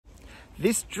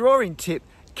This drawing tip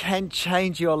can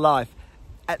change your life,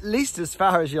 at least as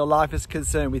far as your life is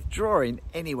concerned with drawing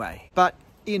anyway. But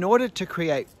in order to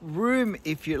create room,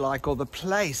 if you like, or the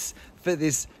place for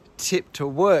this tip to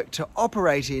work, to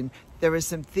operate in, there are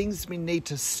some things we need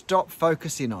to stop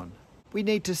focusing on. We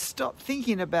need to stop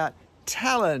thinking about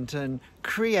talent and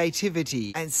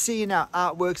creativity and seeing our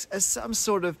artworks as some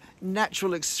sort of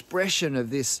natural expression of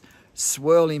this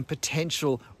swirling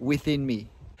potential within me.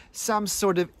 Some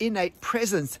sort of innate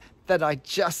presence that I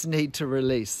just need to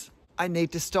release. I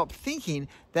need to stop thinking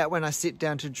that when I sit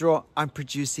down to draw, I'm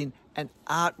producing an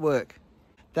artwork.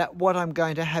 That what I'm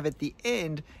going to have at the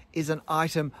end is an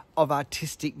item of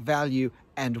artistic value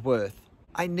and worth.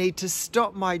 I need to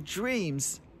stop my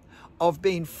dreams of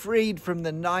being freed from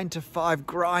the 9-to-5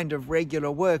 grind of regular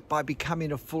work by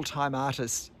becoming a full-time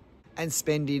artist and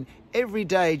spending every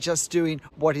day just doing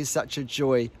what is such a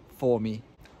joy for me.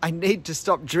 I need to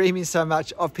stop dreaming so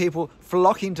much of people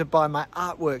flocking to buy my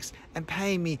artworks and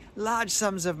paying me large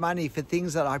sums of money for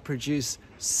things that I produce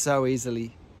so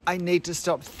easily. I need to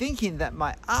stop thinking that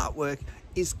my artwork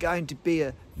is going to be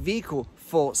a vehicle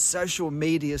for social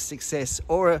media success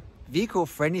or a vehicle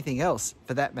for anything else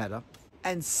for that matter.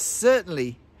 And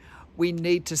certainly we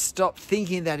need to stop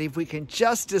thinking that if we can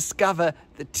just discover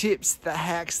the tips, the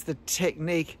hacks, the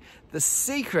technique, the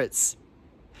secrets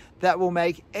that will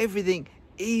make everything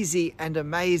easy and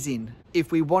amazing,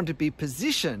 if we want to be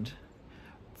positioned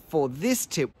for this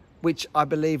tip, which I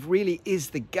believe really is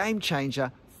the game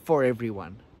changer for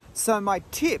everyone. So my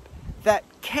tip that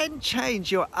can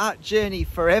change your art journey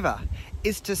forever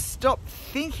is to stop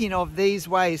thinking of these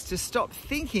ways, to stop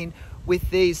thinking with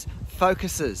these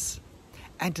focuses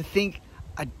and to think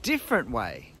a different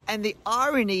way. And the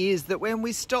irony is that when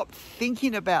we stop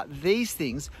thinking about these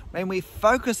things, when we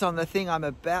focus on the thing I'm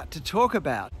about to talk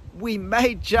about, we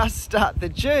may just start the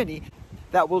journey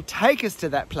that will take us to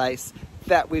that place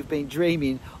that we've been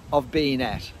dreaming of being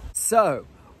at. So,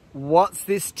 what's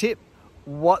this tip?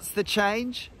 What's the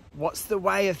change? What's the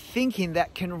way of thinking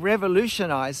that can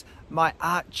revolutionize my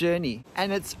art journey?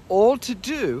 And it's all to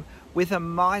do with a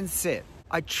mindset.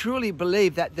 I truly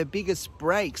believe that the biggest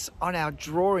breaks on our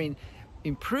drawing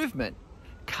improvement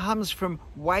comes from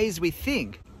ways we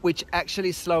think, which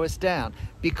actually slow us down,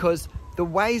 because the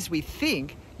ways we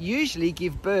think usually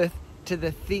give birth to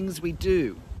the things we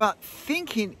do. But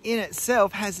thinking in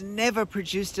itself has never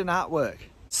produced an artwork.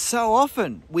 So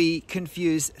often we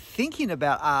confuse thinking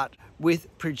about art with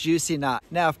producing art.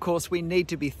 Now, of course, we need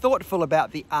to be thoughtful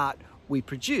about the art we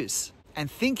produce. And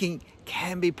thinking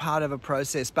can be part of a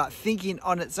process, but thinking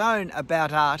on its own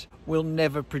about art will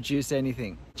never produce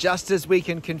anything. Just as we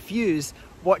can confuse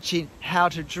watching how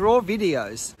to draw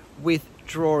videos with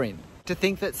drawing. To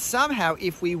think that somehow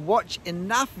if we watch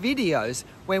enough videos,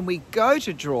 when we go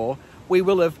to draw, we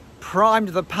will have primed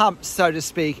the pump, so to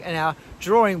speak, and our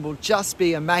drawing will just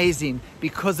be amazing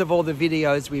because of all the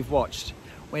videos we've watched,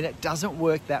 when it doesn't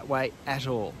work that way at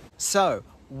all. So,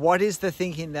 what is the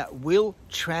thinking that will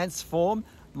transform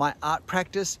my art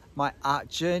practice, my art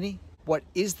journey? What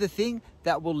is the thing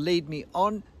that will lead me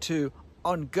on to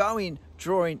ongoing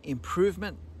drawing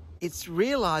improvement? It's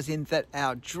realizing that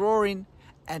our drawing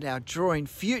and our drawing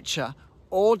future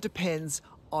all depends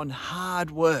on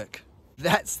hard work.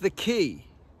 That's the key.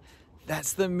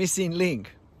 That's the missing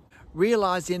link.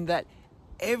 Realizing that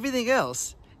everything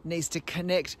else needs to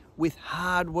connect with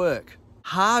hard work.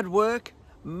 Hard work,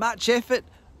 much effort,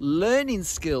 learning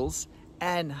skills,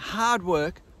 and hard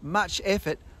work, much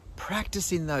effort,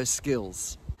 practicing those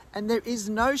skills. And there is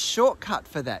no shortcut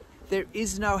for that. There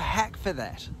is no hack for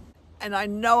that. And I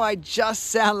know I just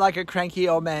sound like a cranky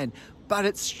old man, but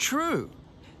it's true.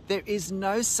 There is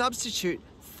no substitute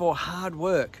for hard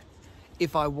work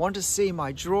if I want to see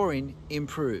my drawing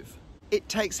improve. It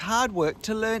takes hard work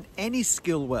to learn any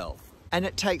skill well, and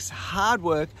it takes hard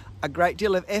work, a great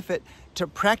deal of effort, to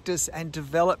practice and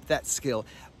develop that skill.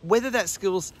 Whether that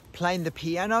skill's playing the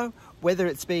piano, whether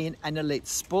it's being an elite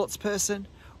sports person,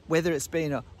 whether it's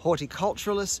being a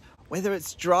horticulturalist, whether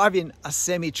it's driving a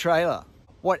semi-trailer,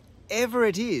 whatever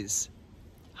it is,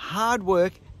 hard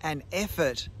work and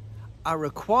effort are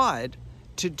required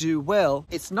to do well.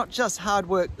 It's not just hard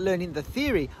work learning the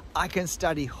theory. I can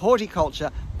study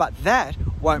horticulture, but that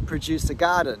won't produce a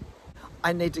garden.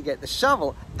 I need to get the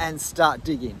shovel and start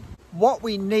digging. What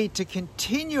we need to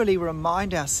continually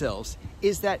remind ourselves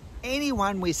is that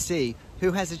anyone we see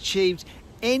who has achieved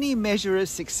any measure of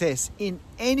success in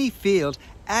any field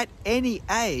at any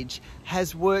age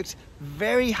has worked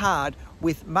very hard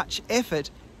with much effort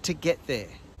to get there.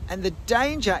 And the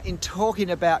danger in talking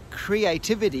about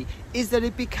creativity is that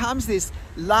it becomes this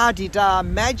la-di-da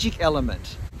magic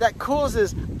element that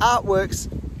causes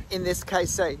artworks, in this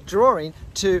case, say drawing,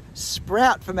 to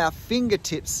sprout from our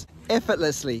fingertips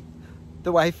effortlessly,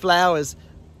 the way flowers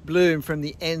bloom from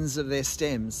the ends of their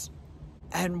stems.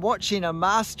 And watching a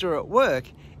master at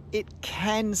work, it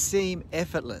can seem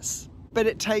effortless, but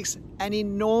it takes an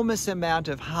enormous amount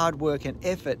of hard work and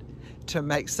effort to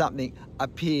make something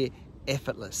appear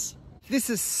effortless. This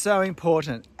is so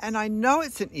important, and I know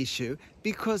it's an issue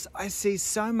because I see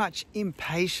so much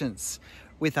impatience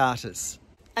with artists.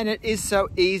 And it is so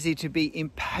easy to be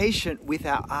impatient with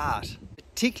our art,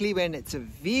 particularly when it's a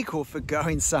vehicle for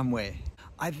going somewhere.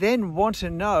 I then want to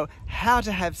know how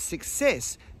to have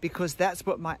success because that's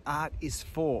what my art is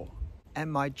for.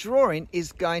 And my drawing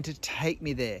is going to take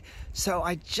me there. So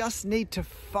I just need to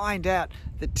find out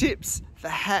the tips, the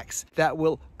hacks that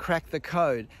will crack the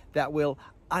code, that will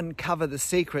uncover the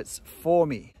secrets for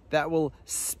me, that will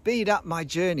speed up my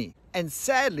journey. And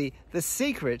sadly, the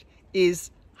secret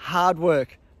is hard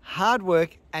work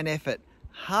and effort.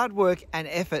 Hard work and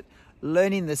effort,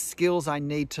 learning the skills I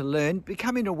need to learn,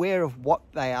 becoming aware of what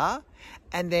they are,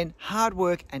 and then hard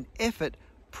work and effort,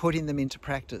 putting them into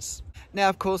practice. Now,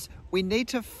 of course, we need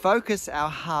to focus our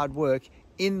hard work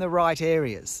in the right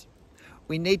areas.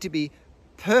 We need to be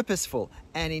purposeful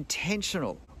and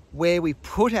intentional where we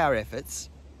put our efforts,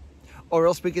 or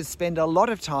else we could spend a lot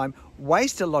of time,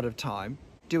 waste a lot of time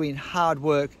doing hard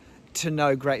work to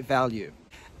no great value.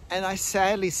 And I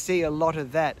sadly see a lot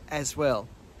of that as well.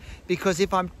 Because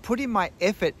if I'm putting my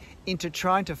effort into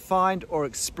trying to find or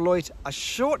exploit a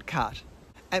shortcut,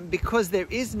 and because there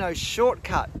is no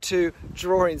shortcut to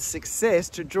drawing success,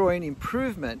 to drawing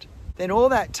improvement, then all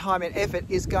that time and effort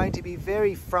is going to be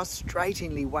very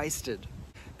frustratingly wasted.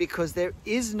 Because there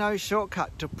is no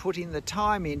shortcut to putting the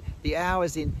time in, the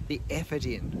hours in, the effort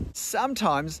in.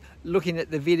 Sometimes, looking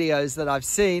at the videos that I've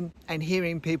seen and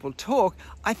hearing people talk,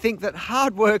 I think that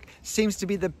hard work seems to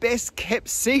be the best kept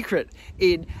secret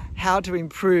in how to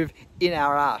improve in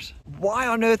our art. Why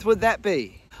on earth would that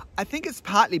be? I think it's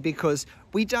partly because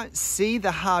we don't see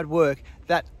the hard work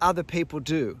that other people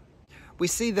do. We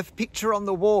see the picture on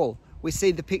the wall, we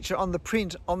see the picture on the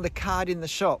print, on the card in the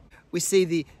shop, we see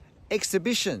the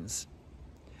exhibitions,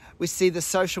 we see the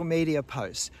social media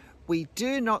posts. We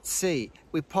do not see,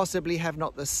 we possibly have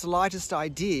not the slightest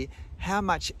idea how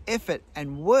much effort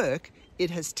and work it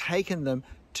has taken them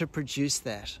to produce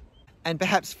that. And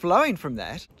perhaps flowing from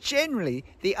that, generally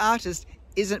the artist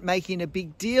isn't making a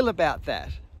big deal about that.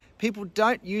 People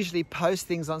don't usually post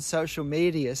things on social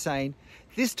media saying,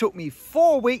 this took me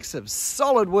 4 weeks of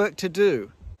solid work to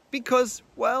do, because,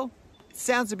 well, it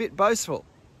sounds a bit boastful.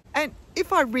 And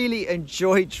if I really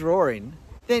enjoy drawing,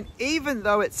 then even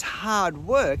though it's hard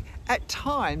work, at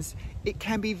times it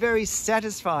can be very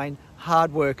satisfying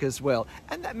hard work as well.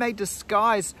 And that may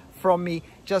disguise from me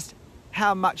just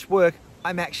how much work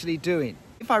I'm actually doing.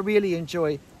 If I really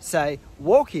enjoy, say,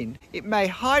 walking, it may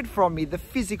hide from me the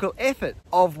physical effort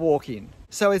of walking.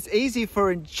 So it's easy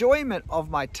for enjoyment of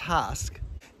my task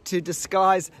to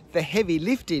disguise the heavy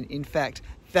lifting, in fact,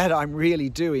 that I'm really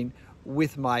doing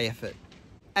with my effort.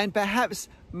 And perhaps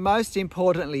most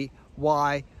importantly,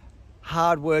 why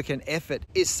hard work and effort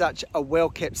is such a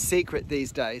well-kept secret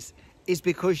these days is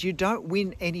because you don't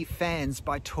win any fans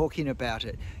by talking about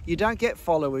it. You don't get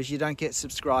followers, you don't get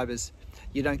subscribers,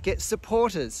 you don't get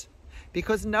supporters,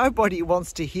 because nobody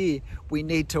wants to hear we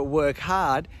need to work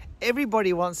hard.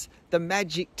 Everybody wants the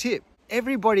magic tip.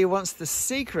 Everybody wants the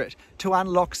secret to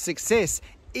unlock success,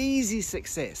 easy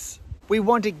success. We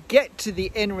want to get to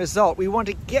the end result. We want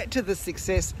to get to the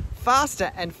success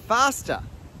faster and faster.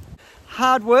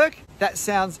 Hard work, that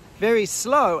sounds very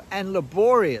slow and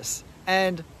laborious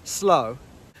and slow.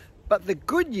 But the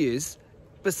good news,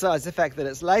 besides the fact that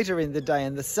it's later in the day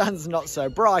and the sun's not so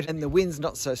bright and the wind's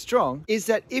not so strong, is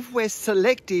that if we're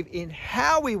selective in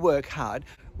how we work hard,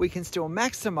 we can still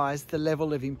maximize the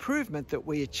level of improvement that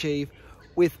we achieve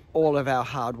with all of our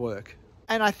hard work.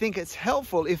 And I think it's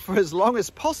helpful if, for as long as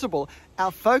possible,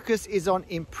 our focus is on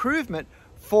improvement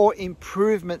for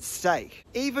improvement's sake.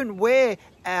 Even where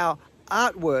our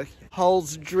artwork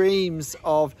holds dreams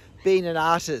of being an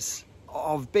artist,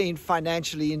 of being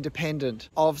financially independent,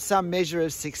 of some measure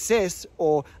of success,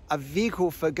 or a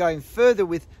vehicle for going further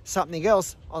with something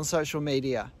else on social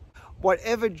media.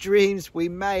 Whatever dreams we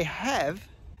may have,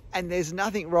 and there's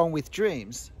nothing wrong with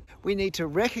dreams, we need to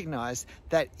recognize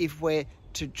that if we're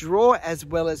to draw as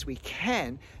well as we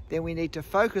can, then we need to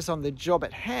focus on the job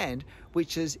at hand,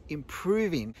 which is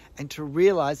improving, and to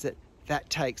realize that that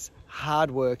takes hard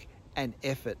work and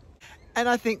effort. And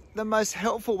I think the most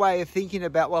helpful way of thinking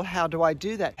about, well, how do I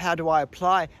do that? How do I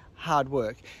apply hard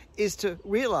work? Is to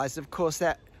realize, of course,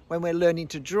 that, when we're learning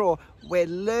to draw, we're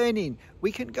learning.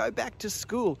 We can go back to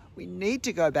school. We need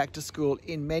to go back to school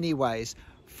in many ways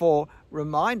for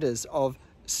reminders of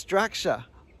structure,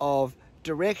 of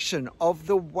direction, of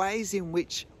the ways in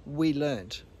which we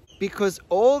learned. Because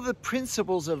all the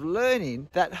principles of learning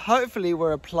that hopefully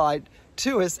were applied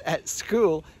to us at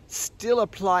school still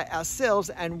apply ourselves,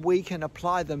 and we can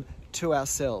apply them to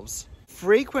ourselves.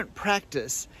 Frequent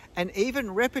practice and even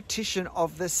repetition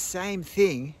of the same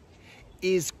thing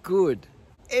is good.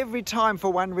 Every time,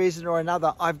 for one reason or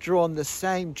another, I've drawn the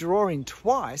same drawing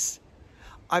twice,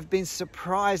 I've been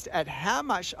surprised at how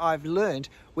much I've learned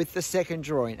with the second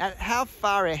drawing, at how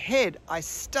far ahead I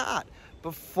start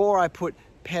before I put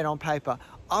pen on paper.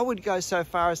 I would go so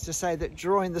far as to say that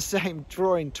drawing the same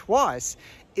drawing twice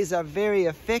is a very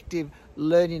effective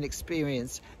learning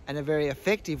experience and a very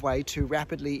effective way to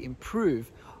rapidly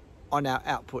improve on our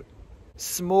output.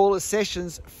 Smaller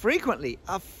sessions frequently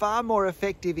are far more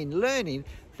effective in learning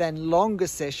than longer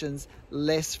sessions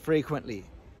less frequently.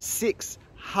 6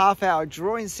 half-hour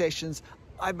drawing sessions,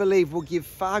 I believe, will give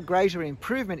far greater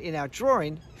improvement in our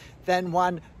drawing than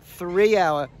 1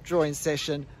 3-hour drawing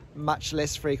session much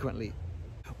less frequently.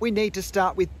 We need to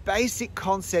start with basic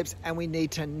concepts and we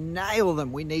need to nail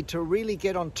them. We need to really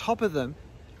get on top of them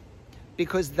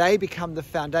because they become the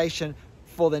foundation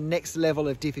for the next level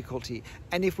of difficulty.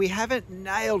 And if we haven't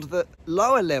nailed the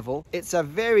lower level, it's a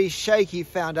very shaky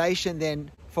foundation then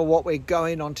for what we're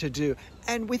going on to do.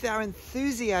 And with our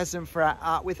enthusiasm for our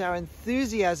art, with our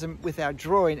enthusiasm with our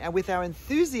drawing, and with our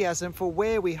enthusiasm for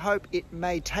where we hope it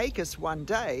may take us one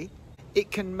day,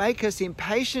 it can make us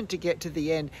impatient to get to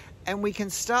the end, and we can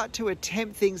start to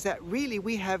attempt things that really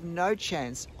we have no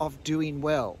chance of doing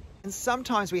well. And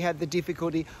sometimes we have the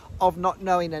difficulty of not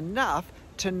knowing enough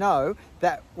to know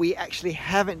that we actually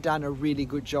haven't done a really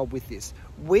good job with this.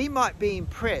 We might be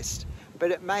impressed,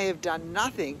 but it may have done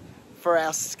nothing for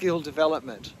our skill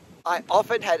development. I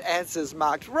often had answers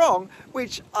marked wrong,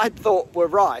 which I thought were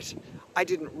right. I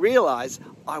didn't realize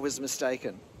I was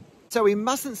mistaken. So we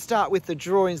mustn't start with the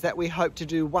drawings that we hope to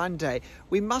do one day.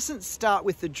 We mustn't start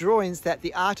with the drawings that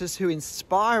the artists who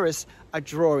inspire us are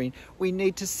drawing. We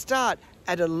need to start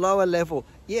at a lower level.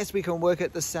 Yes, we can work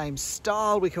at the same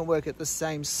style, we can work at the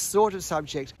same sort of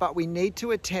subject, but we need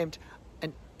to attempt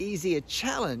an easier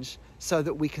challenge so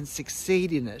that we can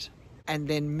succeed in it and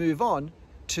then move on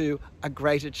to a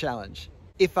greater challenge.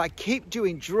 If I keep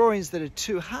doing drawings that are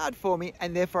too hard for me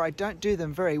and therefore I don't do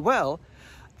them very well,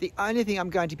 the only thing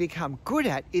I'm going to become good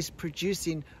at is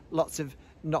producing lots of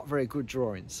not very good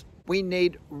drawings. We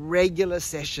need regular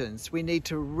sessions. We need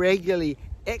to regularly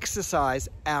exercise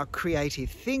our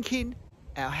creative thinking,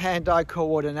 our hand-eye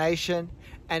coordination,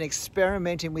 and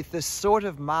experimenting with the sort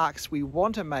of marks we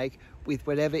want to make with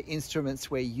whatever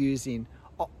instruments we're using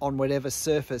on whatever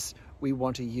surface we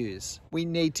want to use. We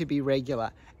need to be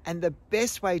regular, and the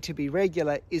best way to be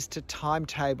regular is to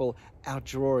timetable our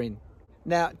drawing.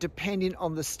 Now, depending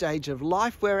on the stage of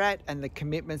life we're at and the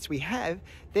commitments we have,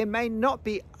 there may not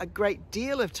be a great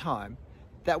deal of time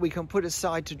that we can put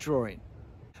aside to drawing.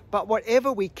 But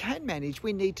whatever we can manage,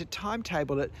 we need to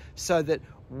timetable it so that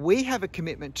we have a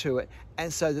commitment to it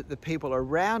and so that the people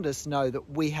around us know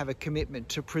that we have a commitment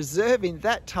to preserving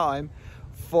that time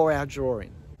for our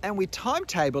drawing. And we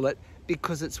timetable it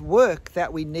because it's work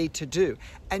that we need to do.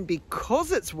 And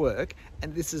because it's work,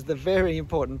 and this is the very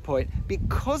important point,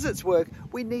 because it's work,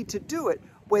 we need to do it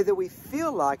whether we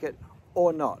feel like it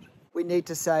or not. We need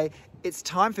to say, it's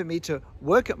time for me to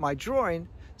work at my drawing,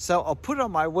 so I'll put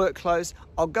on my work clothes,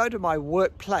 I'll go to my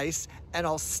workplace, and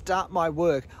I'll start my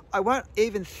work. I won't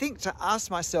even think to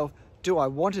ask myself, do I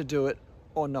want to do it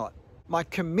or not? My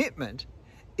commitment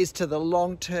is to the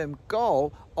long-term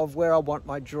goal of where I want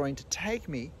my drawing to take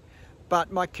me. But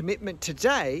my commitment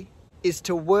today is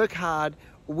to work hard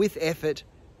with effort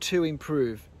to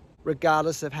improve,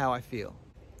 regardless of how I feel.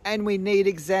 And we need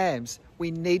exams.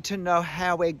 We need to know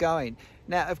how we're going.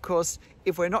 Now, of course,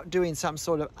 if we're not doing some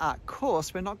sort of art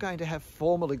course, we're not going to have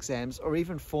formal exams or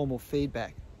even formal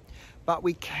feedback. But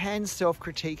we can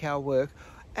self-critique our work,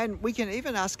 and we can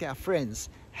even ask our friends,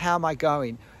 how am I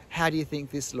going? How do you think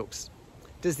this looks?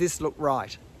 Does this look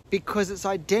right? Because it's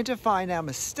identifying our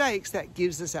mistakes that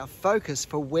gives us our focus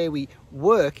for where we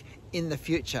work in the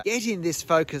future. Getting this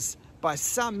focus by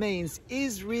some means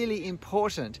is really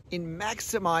important in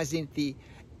maximizing the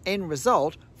end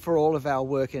result for all of our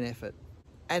work and effort.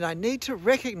 And I need to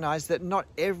recognize that not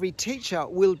every teacher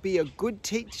will be a good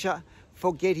teacher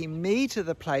for getting me to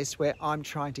the place where I'm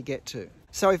trying to get to.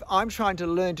 So if I'm trying to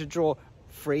learn to draw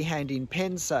freehand in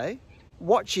pen, say,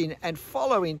 watching and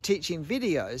following teaching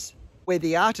videos where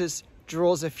the artist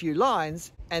draws a few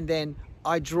lines and then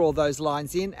I draw those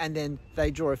lines in, and then they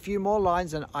draw a few more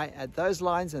lines, and I add those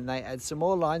lines, and they add some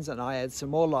more lines, and I add some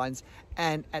more lines.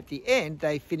 And at the end,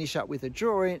 they finish up with a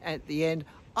drawing. And at the end,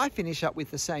 I finish up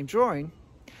with the same drawing.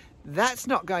 That's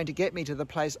not going to get me to the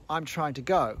place I'm trying to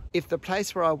go. If the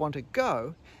place where I want to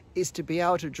go is to be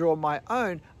able to draw my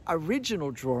own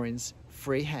original drawings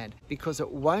freehand, because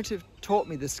it won't have taught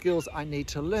me the skills I need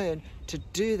to learn to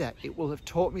do that. It will have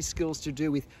taught me skills to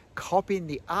do with copying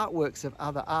the artworks of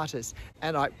other artists,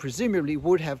 and I presumably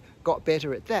would have got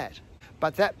better at that.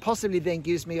 But that possibly then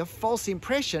gives me a false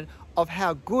impression of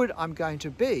how good I'm going to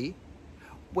be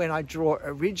when I draw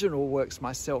original works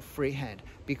myself freehand,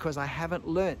 because I haven't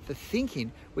learnt the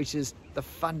thinking, which is the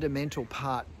fundamental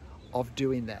part of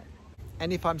doing that.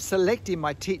 And if I'm selecting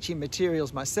my teaching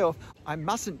materials myself, I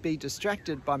mustn't be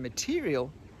distracted by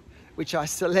material which I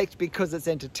select because it's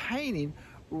entertaining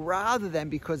rather than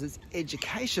because it's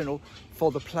educational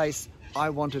for the place I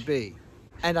want to be.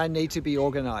 And I need to be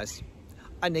organized.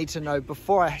 I need to know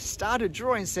before I start a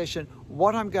drawing session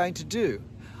what I'm going to do.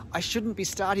 I shouldn't be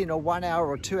starting a 1 hour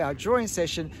or 2 hour drawing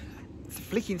session,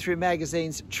 flicking through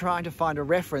magazines, trying to find a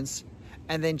reference,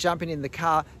 and then jumping in the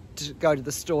car to go to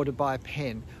the store to buy a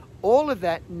pen. All of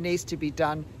that needs to be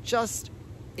done just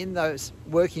in those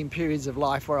working periods of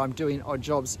life where I'm doing odd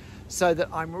jobs, so that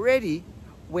I'm ready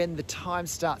when the time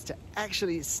starts to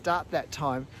actually start that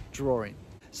time drawing.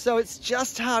 So it's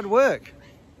just hard work.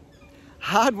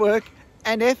 Hard work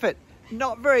and effort.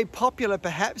 Not very popular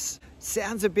perhaps,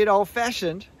 sounds a bit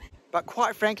old-fashioned, but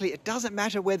quite frankly, it doesn't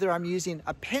matter whether I'm using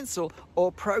a pencil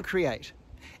or Procreate.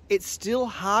 It's still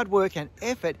hard work and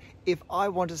effort if I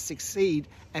want to succeed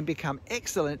and become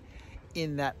excellent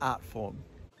in that art form.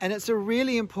 And it's a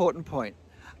really important point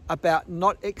about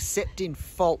not accepting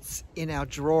faults in our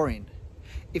drawing.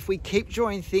 If we keep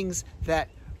drawing things that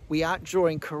we aren't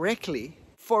drawing correctly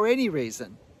for any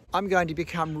reason, I'm going to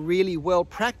become really well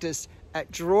practiced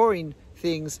at drawing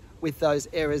things with those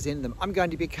errors in them. I'm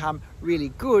going to become really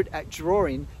good at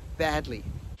drawing badly.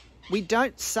 We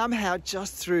don't somehow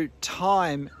just through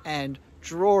time and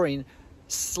drawing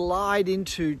slide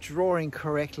into drawing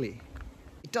correctly.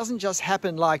 It doesn't just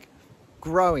happen like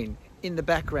growing in the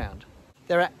background.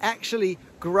 There are actually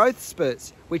growth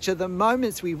spurts, which are the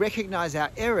moments we recognize our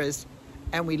errors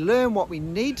and we learn what we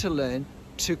need to learn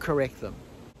to correct them.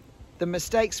 The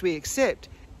mistakes we accept,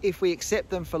 if we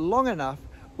accept them for long enough,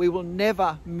 we will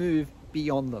never move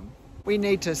beyond them. We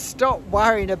need to stop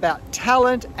worrying about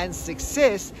talent and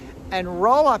success and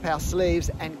roll up our sleeves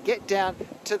and get down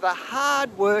to the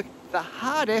hard work, the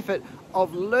hard effort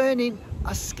of learning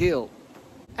a skill.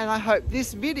 And I hope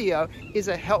this video is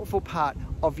a helpful part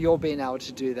of your being able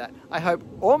to do that. I hope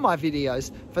all my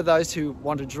videos, for those who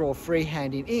want to draw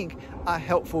freehand in ink, are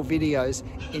helpful videos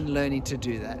in learning to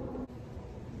do that.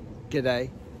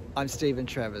 G'day, I'm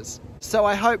Travers. So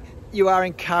I hope you are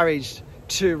encouraged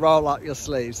to roll up your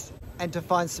sleeves and to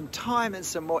find some time and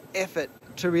some more effort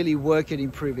to really work at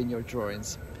improving your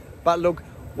drawings. But look,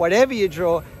 whatever you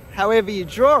draw, however you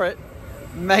draw it,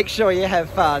 make sure you have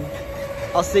fun.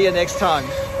 I'll see you next time.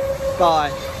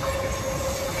 Bye.